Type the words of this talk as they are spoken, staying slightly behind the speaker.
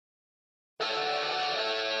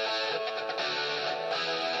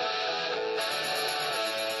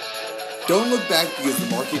Don't look back because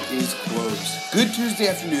the market is closed. Good Tuesday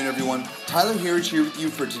afternoon, everyone. Tyler Harridge here with you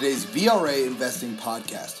for today's VRA Investing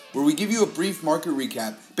Podcast, where we give you a brief market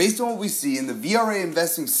recap based on what we see in the VRA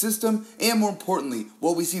investing system and, more importantly,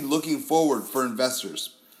 what we see looking forward for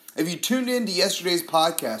investors. If you tuned in to yesterday's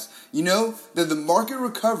podcast, you know that the market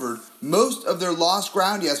recovered most of their lost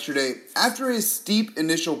ground yesterday after a steep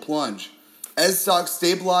initial plunge. As stocks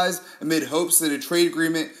stabilized amid hopes that a trade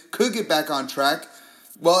agreement could get back on track,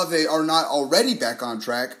 well, if they are not already back on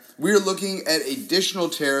track, we are looking at additional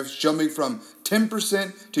tariffs jumping from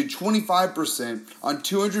 10% to 25% on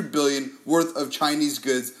 $200 billion worth of Chinese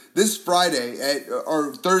goods this Friday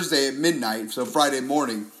or Thursday at midnight, so Friday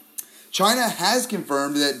morning. China has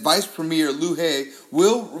confirmed that Vice Premier Liu He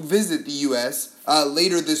will visit the U.S.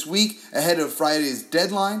 Later this week ahead of Friday's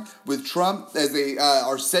deadline with Trump, as they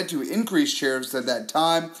are set to increase tariffs at that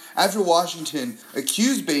time after Washington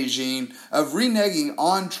accused Beijing of reneging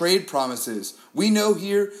on trade promises. We know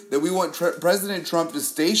here that we want President Trump to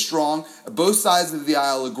stay strong. Both sides of the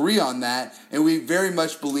aisle agree on that, and we very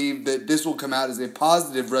much believe that this will come out as a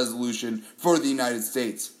positive resolution for the United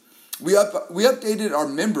States. We updated our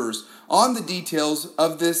members on the details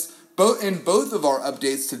of this in both of our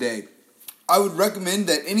updates today. I would recommend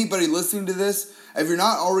that anybody listening to this, if you're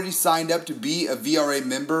not already signed up to be a VRA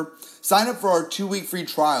member, sign up for our 2-week free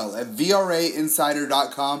trial at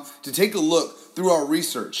VRAinsider.com to take a look through our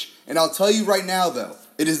research. And I'll tell you right now, though,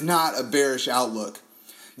 it is not a bearish outlook.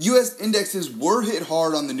 U.S. indexes were hit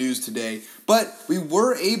hard on the news today, but we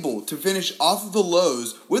were able to finish off of the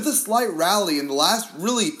lows with a slight rally in the last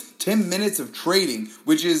really 10 minutes of trading,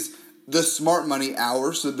 which is the smart money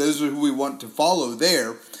hour, so those are who we want to follow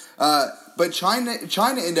there. But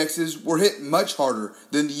China indexes were hit much harder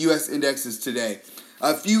than the U.S. indexes today.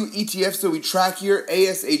 A few ETFs that we track here,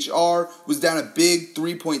 ASHR was down a big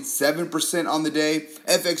 3.7% on the day.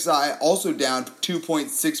 FXI also down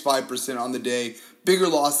 2.65% on the day. Bigger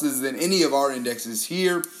losses than any of our indexes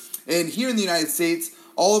here. And here in the United States,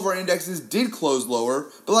 all of our indexes did close lower,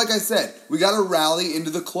 but like I said, we got a rally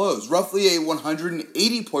into the close, roughly a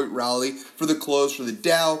 180-point rally for the close for the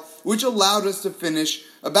Dow, which allowed us to finish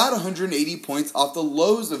about 180 points off the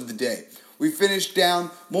lows of the day. We finished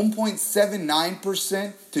down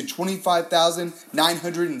 1.79% to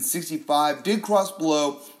 25,965, did cross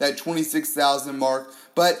below that 26,000 mark,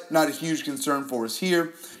 but not a huge concern for us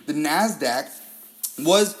here. The NASDAQ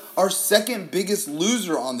was our second biggest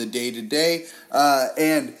loser on the day today,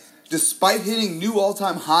 and despite hitting new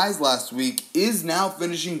all-time highs last week, is now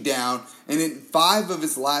finishing down and in 5 of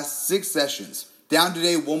its last 6 sessions. Down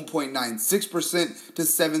today 1.96% to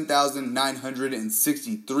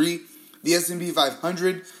 7,963. The S&P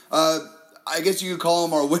 500, I guess you could call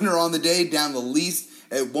them our winner on the day, down the least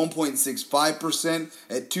at 1.65%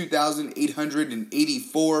 at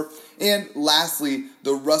 2,884. And lastly,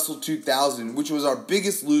 the Russell 2000, which was our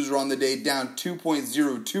biggest loser on the day, down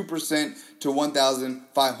 2.02% to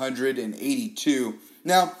 1,582.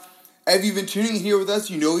 Now, if you've been tuning in here with us,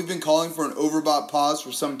 you know we've been calling for an overbought pause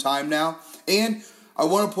for some time now. And I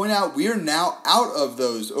want to point out we are now out of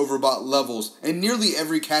those overbought levels in nearly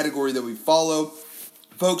every category that we follow.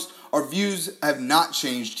 Folks, our views have not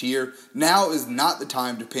changed here. Now is not the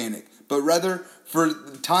time to panic, but rather for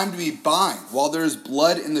the time to be buying while there is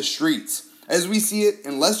blood in the streets. As we see it,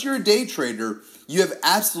 unless you're a day trader, you have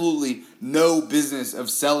absolutely no business of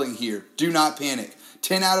selling here. Do not panic.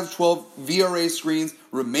 10 out of 12 VRA screens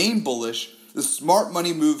remain bullish. The smart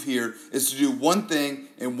money move here is to do one thing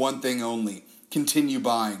and one thing only: continue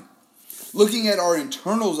buying. Looking at our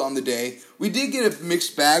internals on the day, we did get a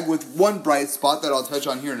mixed bag with one bright spot that I'll touch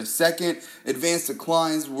on here in a second. Advanced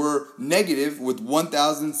declines were negative with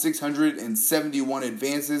 1,671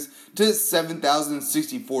 advances to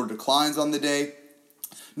 7,064 declines on the day.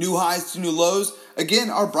 New highs to new lows, again,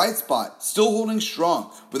 our bright spot, still holding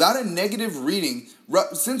strong without a negative reading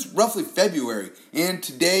since roughly February. And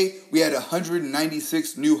today we had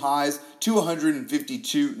 196 new highs to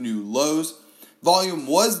 152 new lows. Volume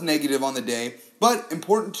was negative on the day, but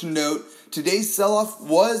important to note, today's sell-off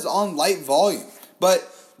was on light volume. But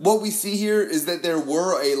what we see here is that there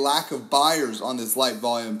were a lack of buyers on this light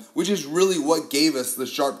volume, which is really what gave us the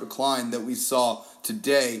sharp decline that we saw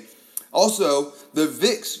today. Also, the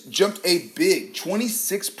VIX jumped a big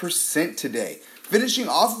 26% today, finishing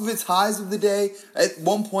off of its highs of the day. At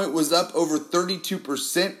one point was up over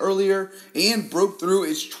 32% earlier and broke through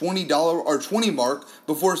its $20 mark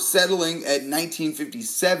before settling at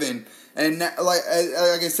 1957. And like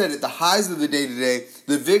I said, at the highs of the day today,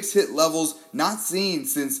 the VIX hit levels not seen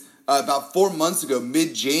since about 4 months ago,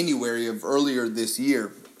 mid-January of earlier this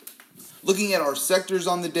year. Looking at our sectors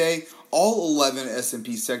on the day, all 11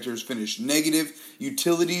 S&P sectors finished negative.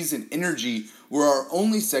 Utilities and energy were our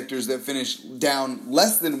only sectors that finished down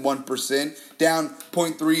less than 1%, down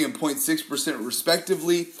 0.3 and 0.6%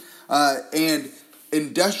 respectively. And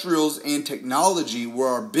industrials and technology were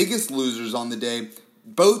our biggest losers on the day,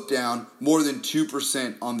 both down more than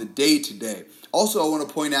 2% on the day today. Also, I want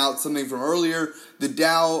to point out something from earlier. The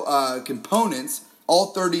Dow components,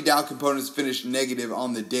 all 30 Dow components finished negative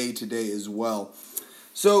on the day today as well.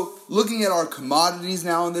 So, looking at our commodities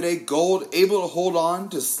now on the day, gold able to hold on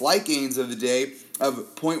to slight gains of the day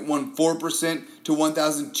of 0.14% to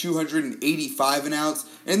 1,285 an ounce.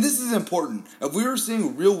 And this is important. If we were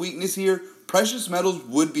seeing real weakness here, precious metals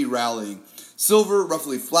would be rallying. Silver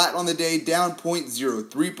roughly flat on the day, down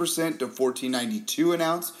 0.03% to 14.92 an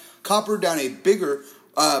ounce. Copper down a bigger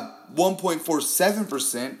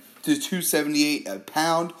 1.47% to 2.78 a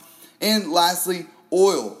pound. And lastly,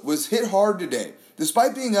 oil was hit hard today.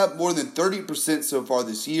 Despite being up more than 30% so far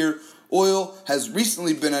this year, oil has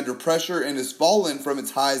recently been under pressure and has fallen from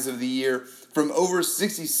its highs of the year from over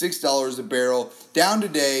 $66 a barrel down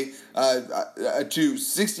today to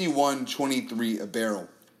 $61.23 a barrel.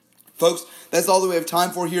 Folks, that's all that we have time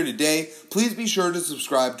for here today. Please be sure to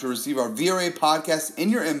subscribe to receive our VRA podcast in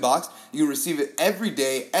your inbox. You can receive it every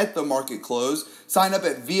day at the market close. Sign up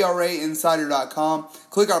at VRAinsider.com.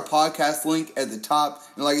 Click our podcast link at the top.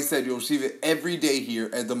 And like I said, you'll receive it every day here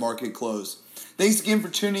at the market close. Thanks again for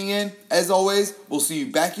tuning in. As always, we'll see you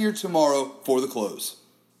back here tomorrow for the close.